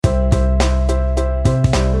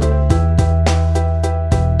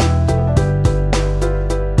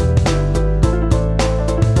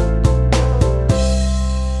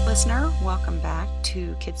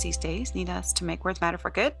kids these days need us to make words matter for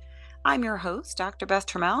good. I'm your host, Dr. Beth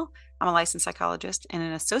Trammell. I'm a licensed psychologist and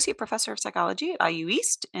an associate professor of psychology at IU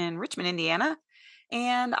East in Richmond, Indiana.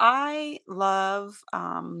 And I love,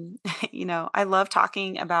 I love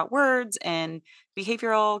talking about words and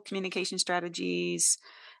behavioral communication strategies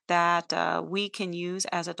that we can use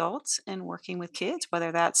as adults in working with kids,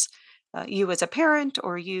 whether that's you as a parent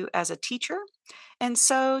or you as a teacher. And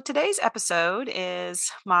so today's episode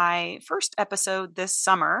is my first episode this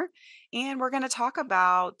summer, and we're going to talk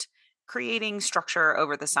about creating structure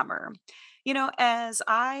over the summer. As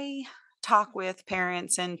I talk with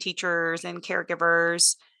parents and teachers and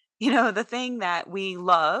caregivers, the thing that we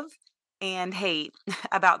love and hate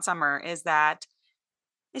about summer is that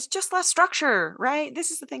it's just less structure, right?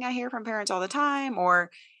 This is the thing I hear from parents all the time,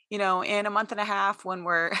 or, in a month and a half when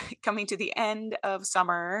we're coming to the end of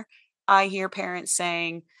summer, I hear parents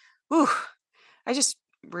saying, "Ooh, I just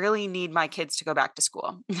really need my kids to go back to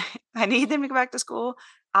school. I need them to go back to school.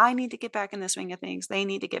 I need to get back in the swing of things. They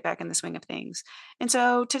need to get back in the swing of things." And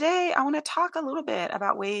so today I want to talk a little bit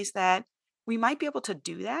about ways that we might be able to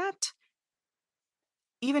do that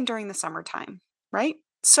even during the summertime, right?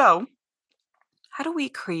 So, how do we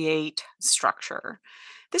create structure?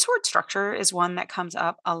 This word structure is one that comes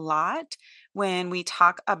up a lot when we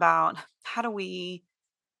talk about how do we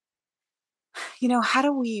how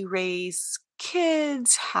do we raise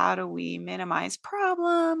kids? How do we minimize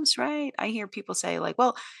problems, right? I hear people say, like,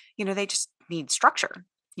 well, they just need structure,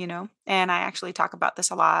 and I actually talk about this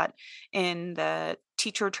a lot in the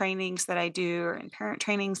teacher trainings that I do or in parent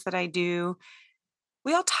trainings that I do.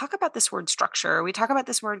 We all talk about this word structure. We talk about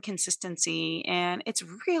this word consistency, and it's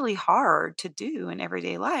really hard to do in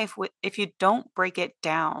everyday life if you don't break it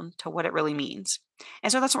down to what it really means.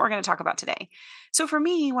 And so that's what we're going to talk about today. So for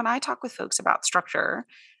me, when I talk with folks about structure,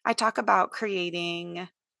 I talk about creating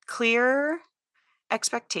clear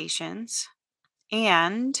expectations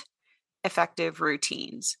and effective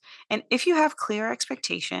routines. And if you have clear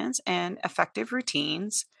expectations and effective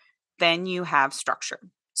routines, then you have structure.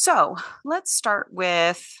 So let's start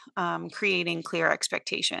with creating clear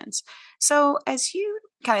expectations. So, as you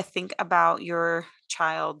kind of think about your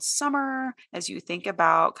child's summer, as you think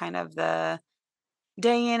about kind of the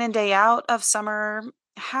day in and day out of summer,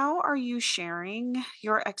 how are you sharing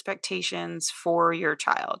your expectations for your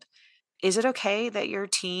child? Is it okay that your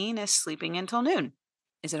teen is sleeping until noon?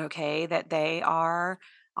 Is it okay that they are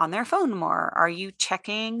on their phone more? Are you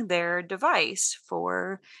checking their device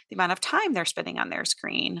for the amount of time they're spending on their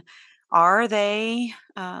screen? Are they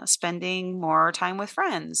spending more time with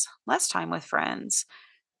friends, less time with friends?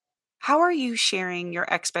 How are you sharing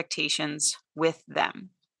your expectations with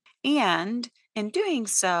them? And in doing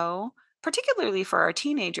so, particularly for our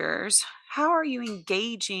teenagers, how are you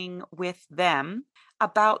engaging with them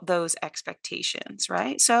about those expectations,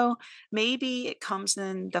 right? So maybe it comes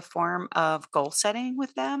in the form of goal setting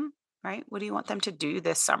with them, right? What do you want them to do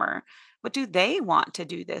this summer? What do they want to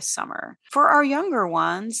do this summer? For our younger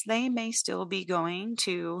ones, they may still be going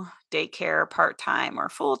to daycare part time or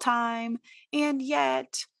full time, and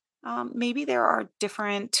yet maybe there are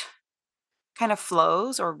different kind of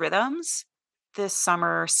flows or rhythms this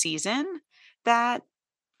summer season that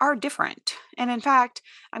are different. And in fact,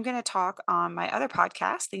 I'm going to talk on my other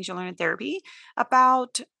podcast, Things You Learn in Therapy,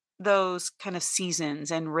 about those kind of seasons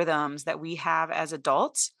and rhythms that we have as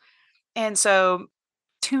adults. And so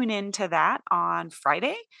tune into that on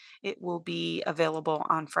Friday. It will be available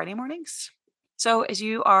on Friday mornings. So as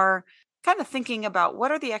you are kind of thinking about what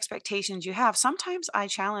are the expectations you have, sometimes I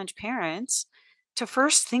challenge parents to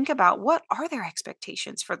first think about what are their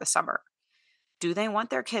expectations for the summer. Do they want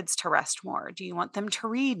their kids to rest more? Do you want them to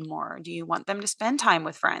read more? Do you want them to spend time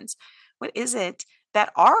with friends? What is it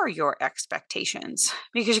that are your expectations?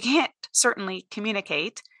 Because you can't certainly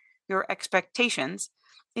communicate your expectations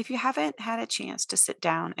if you haven't had a chance to sit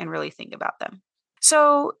down and really think about them.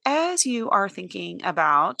 So, as you are thinking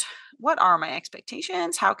about what are my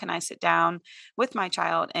expectations, how can I sit down with my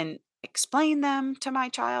child and explain them to my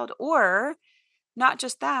child? Or not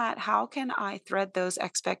just that, how can I thread those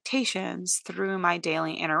expectations through my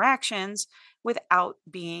daily interactions without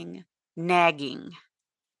being nagging?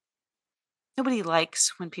 Nobody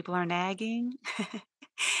likes when people are nagging.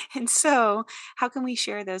 And so, how can we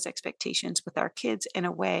share those expectations with our kids in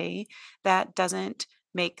a way that doesn't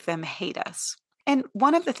make them hate us? And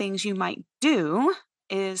one of the things you might do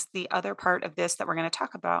is the other part of this that we're going to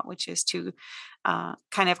talk about, which is to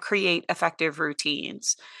kind of create effective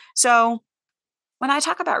routines. So, when I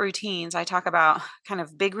talk about routines, I talk about kind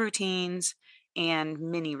of big routines and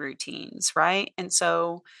mini routines, right? And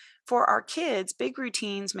so for our kids, big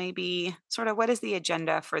routines may be sort of what is the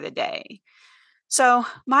agenda for the day? So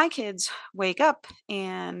my kids wake up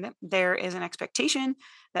and there is an expectation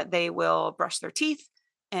that they will brush their teeth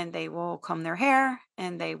and they will comb their hair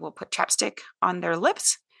and they will put chapstick on their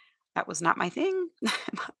lips. That was not my thing.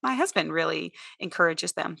 My husband really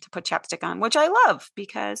encourages them to put chapstick on, which I love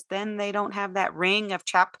because then they don't have that ring of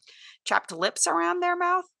chapped lips around their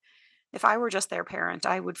mouth. If I were just their parent,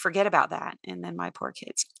 I would forget about that. And then my poor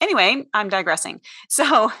kids. Anyway, I'm digressing.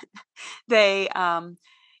 So they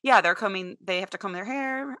yeah, they have to comb their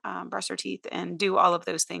hair, brush their teeth, and do all of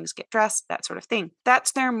those things, get dressed, that sort of thing.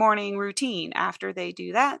 That's their morning routine. After they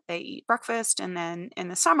do that, they eat breakfast. And then in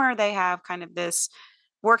the summer, they have kind of this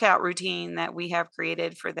workout routine that we have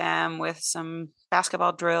created for them with some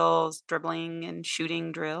basketball drills, dribbling and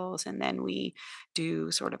shooting drills. And then we do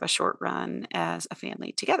sort of a short run as a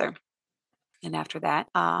family together. And after that,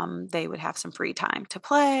 they would have some free time to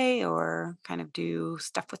play or kind of do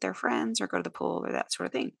stuff with their friends or go to the pool or that sort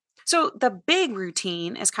of thing. So the big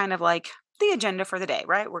routine is kind of like the agenda for the day,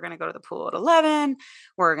 right? We're going to go to the pool at 11.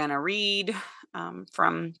 We're going to read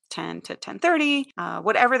from 10 to 10:30,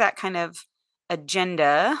 whatever that kind of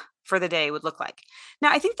agenda for the day would look like.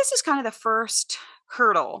 Now, I think this is kind of the first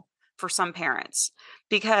hurdle for some parents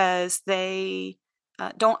because they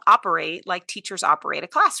don't operate like teachers operate a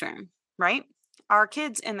classroom, right? Our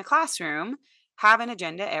kids in the classroom have an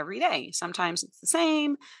agenda every day. Sometimes it's the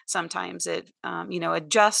same. Sometimes it,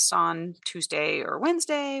 adjusts on Tuesday or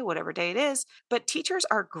Wednesday, whatever day it is. But teachers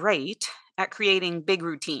are great at creating big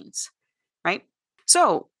routines, right?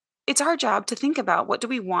 So it's our job to think about what do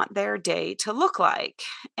we want their day to look like.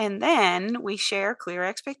 And then we share clear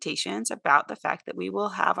expectations about the fact that we will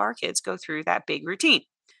have our kids go through that big routine.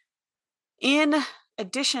 In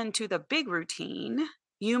addition to the big routine,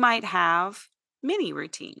 you might have mini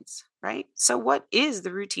routines, right? So, what is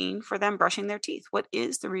the routine for them brushing their teeth? What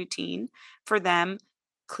is the routine for them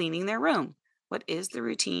cleaning their room? What is the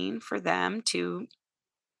routine for them to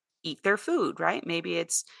eat their food, right? Maybe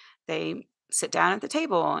it's they sit down at the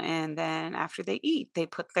table and then after they eat, they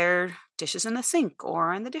put their dishes in the sink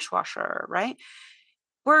or in the dishwasher, right?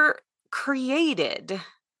 We're created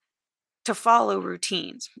to follow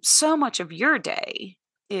routines. So much of your day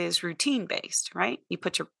is routine based, right? You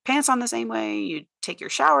put your pants on the same way, you take your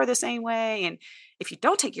shower the same way. And if you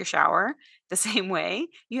don't take your shower the same way,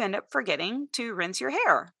 you end up forgetting to rinse your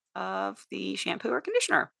hair of the shampoo or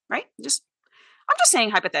conditioner, right? I'm just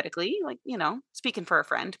saying hypothetically, like, speaking for a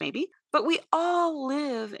friend maybe, but we all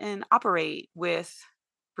live and operate with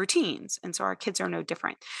routines. And so our kids are no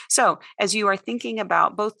different. So as you are thinking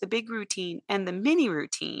about both the big routine and the mini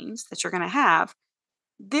routines that you're going to have,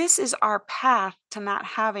 this is our path to not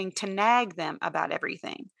having to nag them about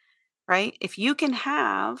everything, right? If you can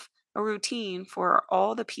have a routine for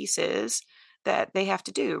all the pieces that they have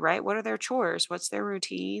to do, right? What are their chores? What's their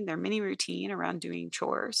routine, their mini routine around doing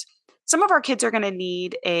chores? Some of our kids are going to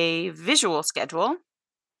need a visual schedule,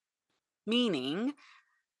 meaning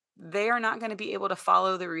they are not going to be able to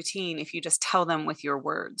follow the routine if you just tell them with your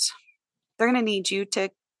words. They're going to need you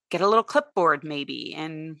to get a little clipboard maybe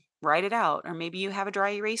and write it out. Or maybe you have a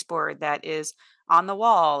dry erase board that is on the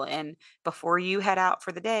wall. And before you head out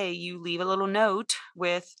for the day, you leave a little note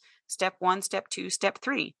with step one, step two, step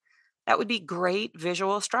three. That would be great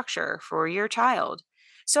visual structure for your child.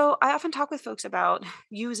 So I often talk with folks about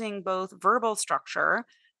using both verbal structure,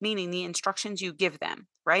 meaning the instructions you give them,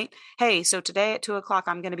 right? Hey, so today at 2 o'clock,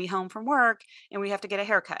 I'm going to be home from work and we have to get a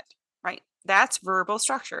haircut, right? That's verbal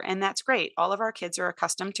structure, and that's great. All of our kids are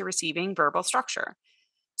accustomed to receiving verbal structure.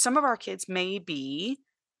 Some of our kids may be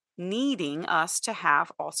needing us to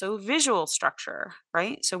have also visual structure,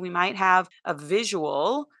 right? So we might have a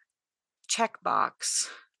visual checkbox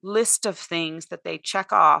list of things that they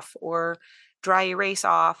check off or dry erase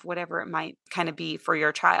off, whatever it might kind of be for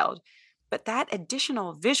your child. But that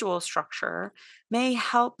additional visual structure may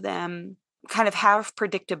help them kind of have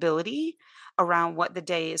predictability around what the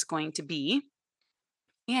day is going to be,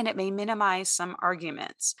 and it may minimize some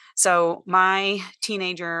arguments. So my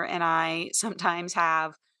teenager and I sometimes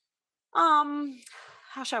have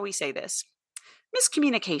how shall we say this?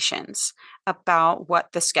 Miscommunications about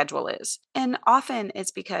what the schedule is. And often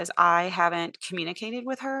it's because I haven't communicated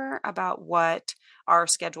with her about what our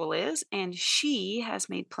schedule is. And she has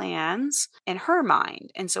made plans in her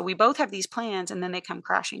mind. And so we both have these plans and then they come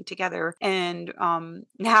crashing together. And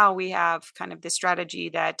now we have kind of this strategy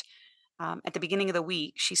that at the beginning of the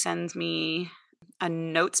week, she sends me a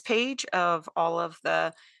notes page of all of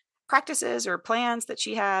the practices or plans that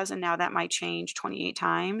she has. And now that might change 28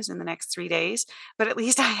 times in the next 3 days. But at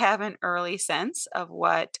least I have an early sense of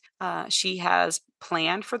what she has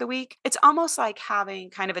planned for the week. It's almost like having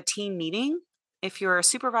kind of a team meeting If you're a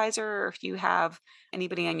supervisor, or if you have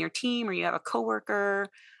anybody on your team, or you have a coworker,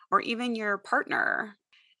 or even your partner,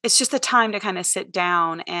 it's just a time to kind of sit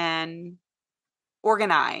down and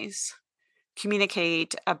organize,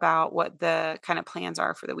 communicate about what the kind of plans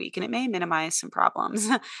are for the week. And it may minimize some problems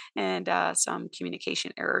and some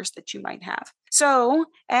communication errors that you might have. So,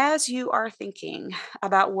 as you are thinking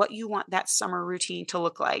about what you want that summer routine to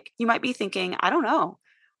look like, you might be thinking, I don't know,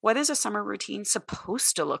 what is a summer routine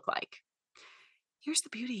supposed to look like? Here's the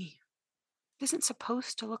beauty: it isn't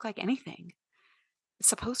supposed to look like anything. It's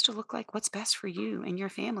supposed to look like what's best for you and your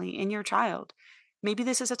family and your child. Maybe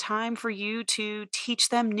this is a time for you to teach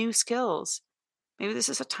them new skills. Maybe this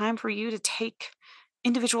is a time for you to take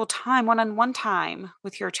individual time, one on one time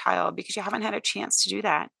with your child because you haven't had a chance to do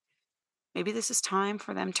that. Maybe this is time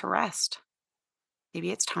for them to rest.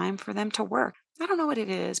 Maybe it's time for them to work. I don't know what it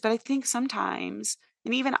is, but I think sometimes,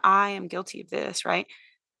 and even I am guilty of this, right?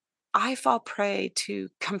 I fall prey to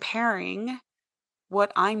comparing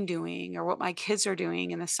what I'm doing or what my kids are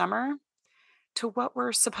doing in the summer to what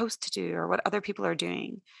we're supposed to do or what other people are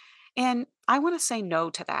doing. And I want to say no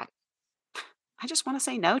to that. I just want to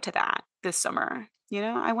say no to that this summer.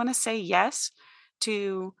 I want to say yes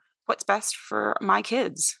to what's best for my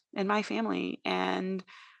kids and my family. And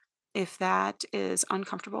if that is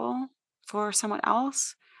uncomfortable for someone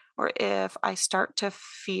else, or if I start to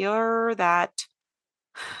fear that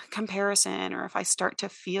comparison, or if I start to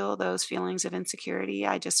feel those feelings of insecurity,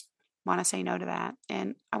 I just want to say no to that.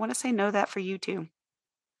 And I want to say no to that for you too.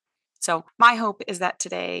 So, my hope is that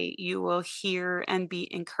today you will hear and be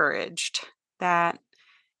encouraged that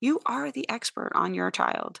you are the expert on your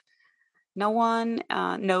child. No one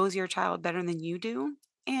knows your child better than you do.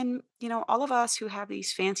 And, all of us who have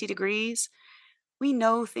these fancy degrees, we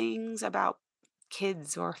know things about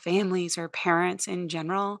kids or families or parents in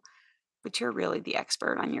general, but you're really the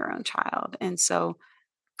expert on your own child. And so,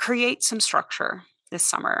 create some structure this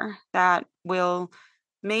summer that will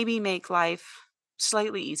maybe make life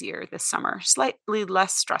slightly easier this summer, slightly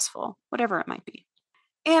less stressful, whatever it might be.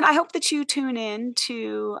 And I hope that you tune in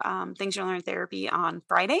to Things You Learn in Therapy on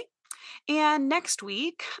Friday. And next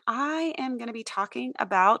week, I am going to be talking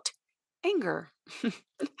about anger,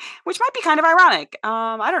 which might be kind of ironic.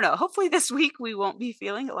 I don't know. Hopefully, this week we won't be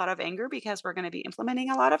feeling a lot of anger because we're going to be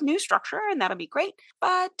implementing a lot of new structure, and that'll be great.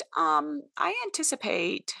 But I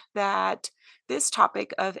anticipate that this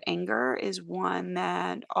topic of anger is one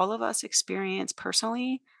that all of us experience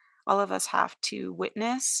personally. All of us have to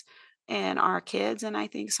witness in our kids. And I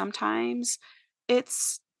think sometimes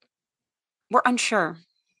it's, we're unsure,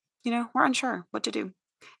 we're unsure what to do.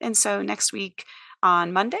 And so next week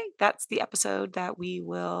on Monday, that's the episode that we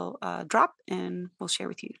will drop and we'll share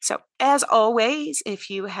with you. So, as always, if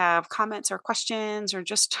you have comments or questions or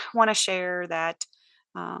just want to share that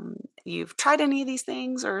you've tried any of these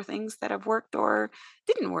things or things that have worked or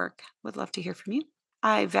didn't work, would love to hear from you.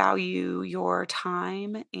 I value your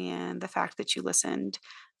time and the fact that you listened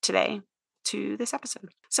today to this episode.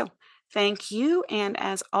 So, thank you. And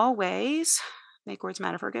as always, make words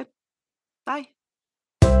matter for good. Bye.